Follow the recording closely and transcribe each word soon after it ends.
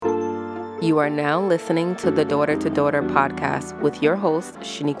You are now listening to the Daughter to Daughter podcast with your host,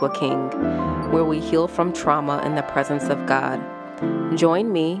 Shaniqua King, where we heal from trauma in the presence of God.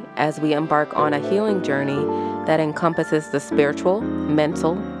 Join me as we embark on a healing journey that encompasses the spiritual,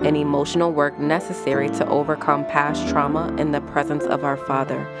 mental, and emotional work necessary to overcome past trauma in the presence of our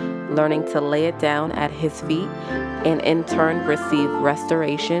Father, learning to lay it down at His feet and in turn receive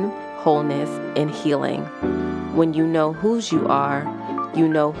restoration, wholeness, and healing. When you know whose you are, you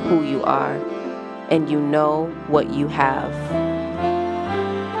know who you are, and you know what you have.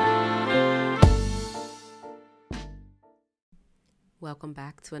 Welcome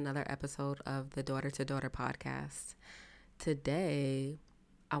back to another episode of the Daughter to Daughter podcast. Today,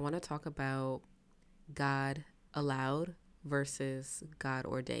 I want to talk about God allowed versus God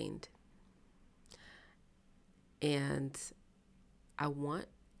ordained. And I want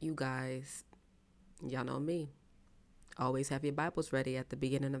you guys, y'all know me, always have your Bibles ready at the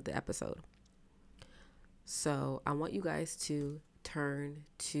beginning of the episode. So I want you guys to turn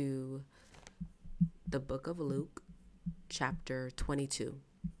to the book of Luke, chapter 22.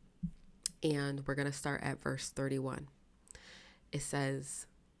 And we're going to start at verse 31. It says,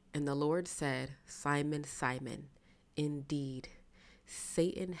 "And the Lord said, Simon, Simon, indeed,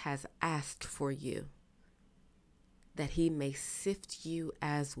 Satan has asked for you, that he may sift you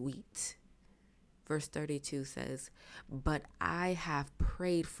as wheat." Verse 32 says, "But I have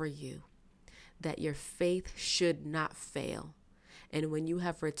prayed for you, that your faith should not fail. And when you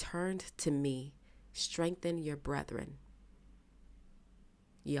have returned to me, strengthen your brethren."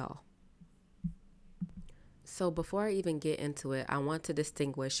 Y'all. So before I even get into it, I want to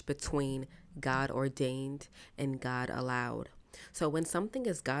distinguish between God ordained and God allowed. So when something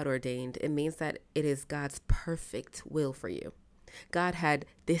is God ordained, it means that it is God's perfect will for you. God had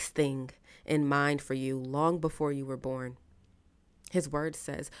this thing in mind for you long before you were born. His word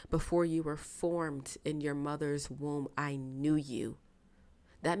says, "Before you were formed in your mother's womb, I knew you."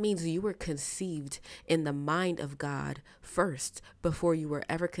 That means you were conceived in the mind of God first before you were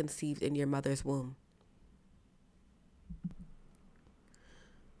ever conceived in your mother's womb.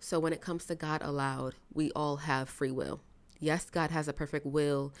 So when it comes to God allowed, we all have free will. Yes, God has a perfect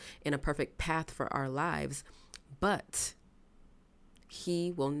will and a perfect path for our lives, but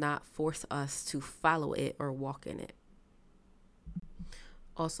He will not force us to follow it or walk in it.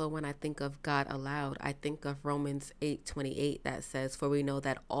 Also, when I think of God allowed, I think of Romans 8:28 that says, "For we know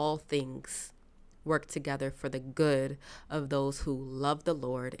that all things work together for the good of those who love the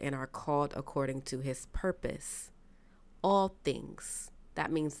Lord and are called according to His purpose." All things.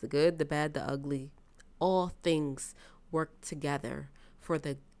 That means the good, the bad, the ugly. All things work together for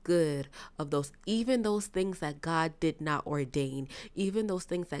the good of those, even those things that God did not ordain, even those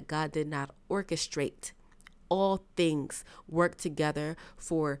things that God did not orchestrate. All things work together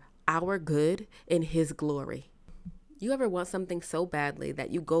for our good and His glory. You ever want something so badly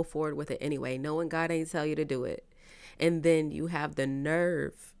that you go forward with it anyway, knowing God ain't tell you to do it, and then you have the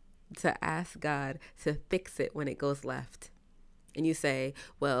nerve to ask God to fix it when it goes left, and you say,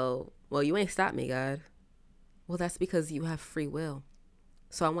 well, you ain't stopped me, God." Well, that's because you have free will.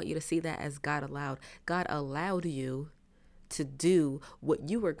 So I want you to see that as God allowed. God allowed you to do what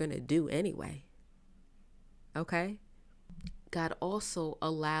you were going to do anyway. Okay? God also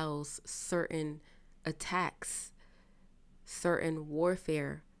allows certain attacks, certain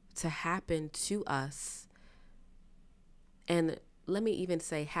warfare to happen to us. And let me even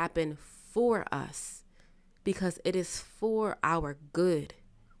say happen for us, because it is for our good.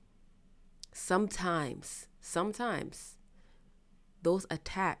 Sometimes those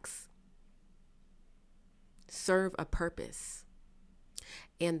attacks serve a purpose.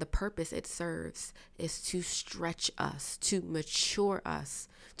 And the purpose it serves is to stretch us, to mature us,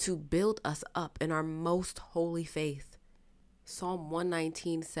 to build us up in our most holy faith. Psalm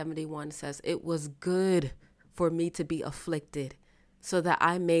 119:71 says, "It was good for me to be afflicted, so that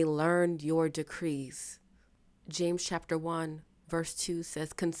I may learn your decrees." James chapter 1 verse 2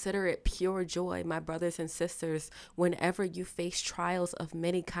 says, "Consider it pure joy, my brothers and sisters, whenever you face trials of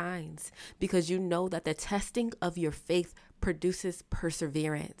many kinds, because you know that the testing of your faith produces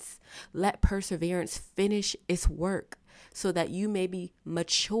perseverance. Let perseverance finish its work, so that you may be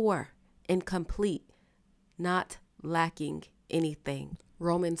mature and complete, not lacking anything."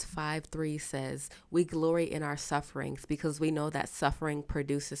 Romans 5:3 says, "We glory in our sufferings, because we know that suffering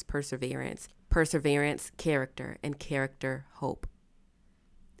produces perseverance. Perseverance, character, and character, hope.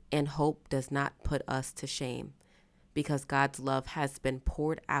 And hope does not put us to shame, because God's love has been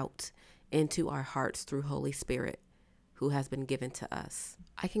poured out into our hearts through Holy Spirit, who has been given to us."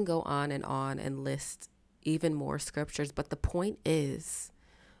 I can go on and list even more scriptures, but the point is,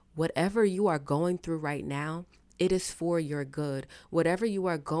 Whatever you are going through right now, it is for your good. Whatever you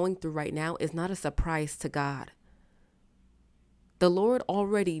are going through right now is not a surprise to God. The Lord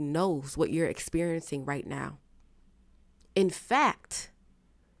already knows what you're experiencing right now. In fact,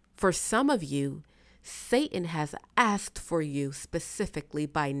 for some of you, Satan has asked for you specifically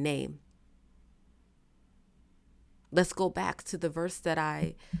by name. Let's go back to the verse that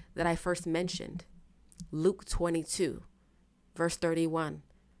I first mentioned. Luke 22, verse 31.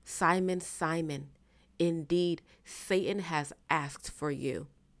 Simon, Simon, indeed Satan has asked for you,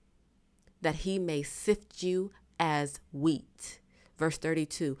 that he may sift you as wheat. Verse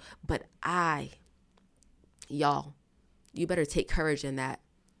 32. But y'all, you better take courage in that.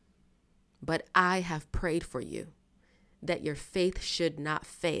 But I have prayed for you, that your faith should not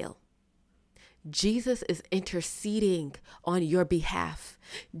fail. Jesus is interceding on your behalf.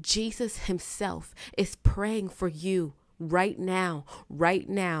 Jesus himself is praying for you right now,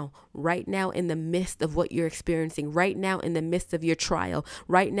 in the midst of what you're experiencing, right now in the midst of your trial,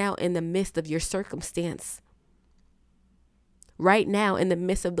 right now in the midst of your circumstance, right now in the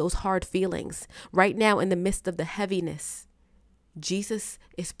midst of those hard feelings, right now in the midst of the heaviness. Jesus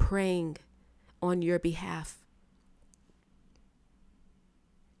is praying on your behalf.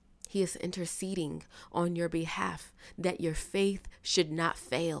 He is interceding on your behalf that your faith should not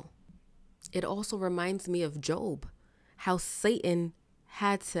fail. It also reminds me of Job, how Satan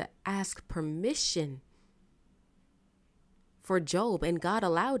had to ask permission for Job, and God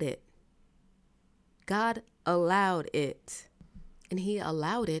allowed it. God allowed it. And he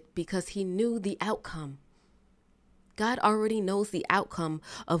allowed it because he knew the outcome. God already knows the outcome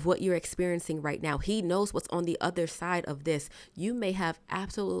of what you're experiencing right now. He knows what's on the other side of this. You may have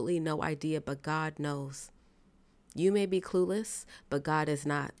absolutely no idea, but God knows. You may be clueless, but God is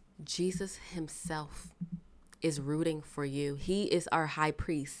not. Jesus himself is rooting for you. He is our high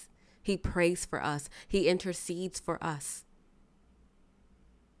priest. He prays for us. He intercedes for us.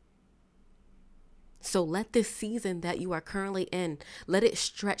 So let this season that you are currently in, let it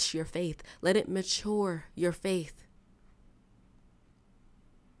stretch your faith. Let it mature your faith.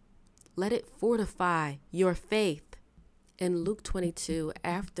 Let it fortify your faith. In Luke 22,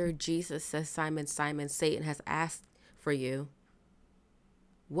 after Jesus says, Simon, Simon, Satan has asked for you,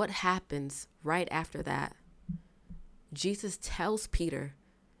 what happens right after that? Jesus tells Peter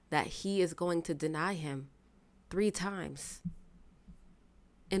that he is going to deny him 3 times.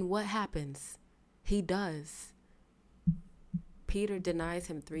 And what happens? He does. Peter denies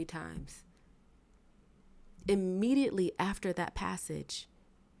him 3 times. Immediately after that passage,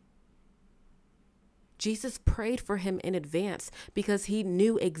 Jesus prayed for him in advance because he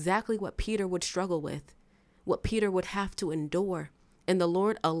knew exactly what Peter would struggle with, what Peter would have to endure. And the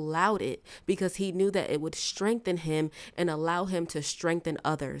Lord allowed it because he knew that it would strengthen him and allow him to strengthen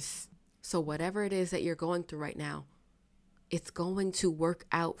others. So whatever it is that you're going through right now, it's going to work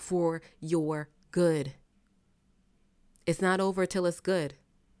out for your good. It's not over till it's good.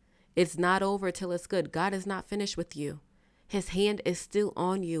 It's not over till it's good. God is not finished with you. His hand is still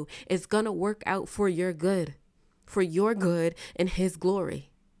on you. It's going to work out for your good and his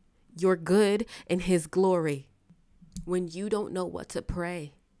glory. Your good and his glory. When you don't know what to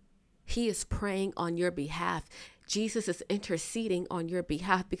pray, he is praying on your behalf. Jesus is interceding on your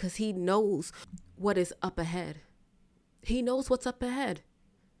behalf because he knows what is up ahead. He knows what's up ahead.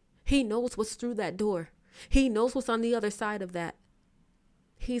 He knows what's through that door. He knows what's on the other side of that.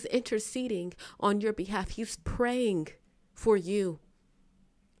 He's interceding on your behalf. He's praying for you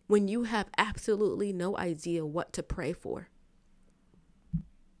when you have absolutely no idea what to pray for.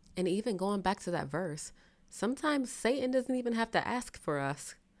 And even going back to that verse, sometimes Satan doesn't even have to ask for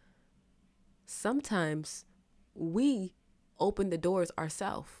us. Sometimes we open the doors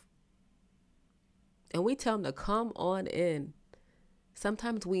ourselves and we tell him to come on in.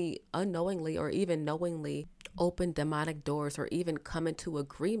 Sometimes we unknowingly or even knowingly open demonic doors or even come into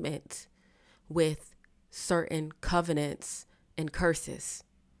agreement with certain covenants and curses.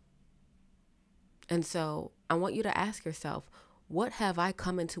 And so I want you to ask yourself, what have I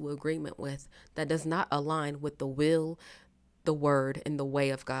come into agreement with that does not align with the will, the word, and the way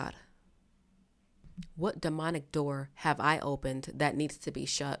of God? What demonic door have I opened that needs to be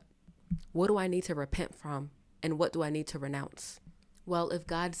shut? What do I need to repent from? And what do I need to renounce? Well, if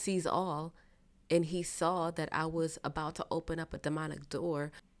God sees all and he saw that I was about to open up a demonic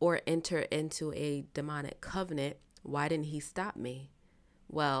door or enter into a demonic covenant, why didn't he stop me?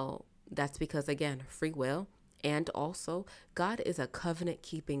 Well, that's because, again, free will. And also, God is a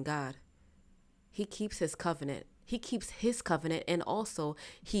covenant-keeping God. He keeps his covenant. He keeps his covenant, and also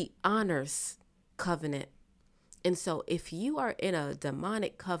he honors covenant. And so if you are in a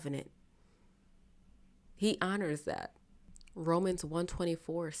demonic covenant, he honors that. Romans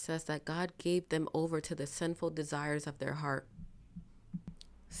 1:24 says that God gave them over to the sinful desires of their heart.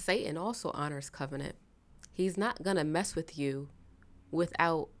 Satan also honors covenant. He's not going to mess with you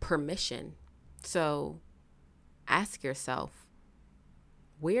without permission. So ask yourself,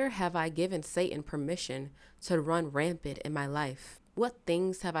 where have I given Satan permission to run rampant in my life? What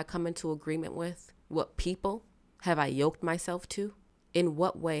things have I come into agreement with? What people have I yoked myself to? In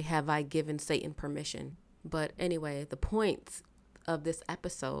what way have I given Satan permission? But anyway, the point of this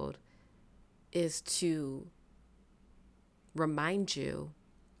episode is to remind you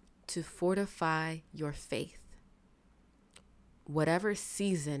to fortify your faith. Whatever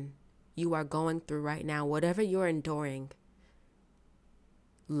season you are going through right now, whatever you're enduring,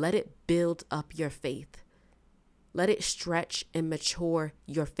 let it build up your faith. Let it stretch and mature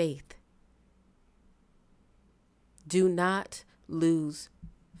your faith. Do not lose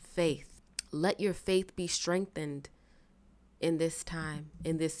faith. Let your faith be strengthened in this time,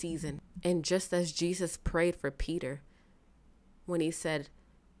 in this season. And just as Jesus prayed for Peter when he said,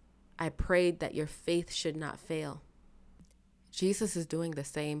 I prayed that your faith should not fail, Jesus is doing the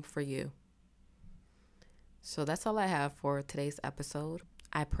same for you. So that's all I have for today's episode.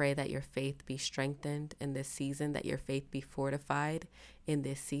 I pray that your faith be strengthened in this season, that your faith be fortified in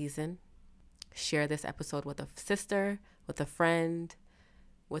this season. Share this episode with a sister, with a friend,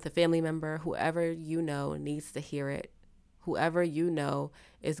 with a family member, whoever you know needs to hear it. Whoever you know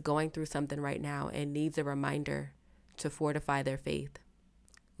is going through something right now and needs a reminder to fortify their faith.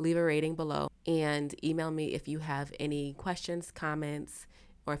 Leave a rating below and email me if you have any questions, comments,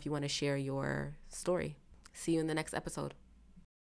 or if you want to share your story. See you in the next episode.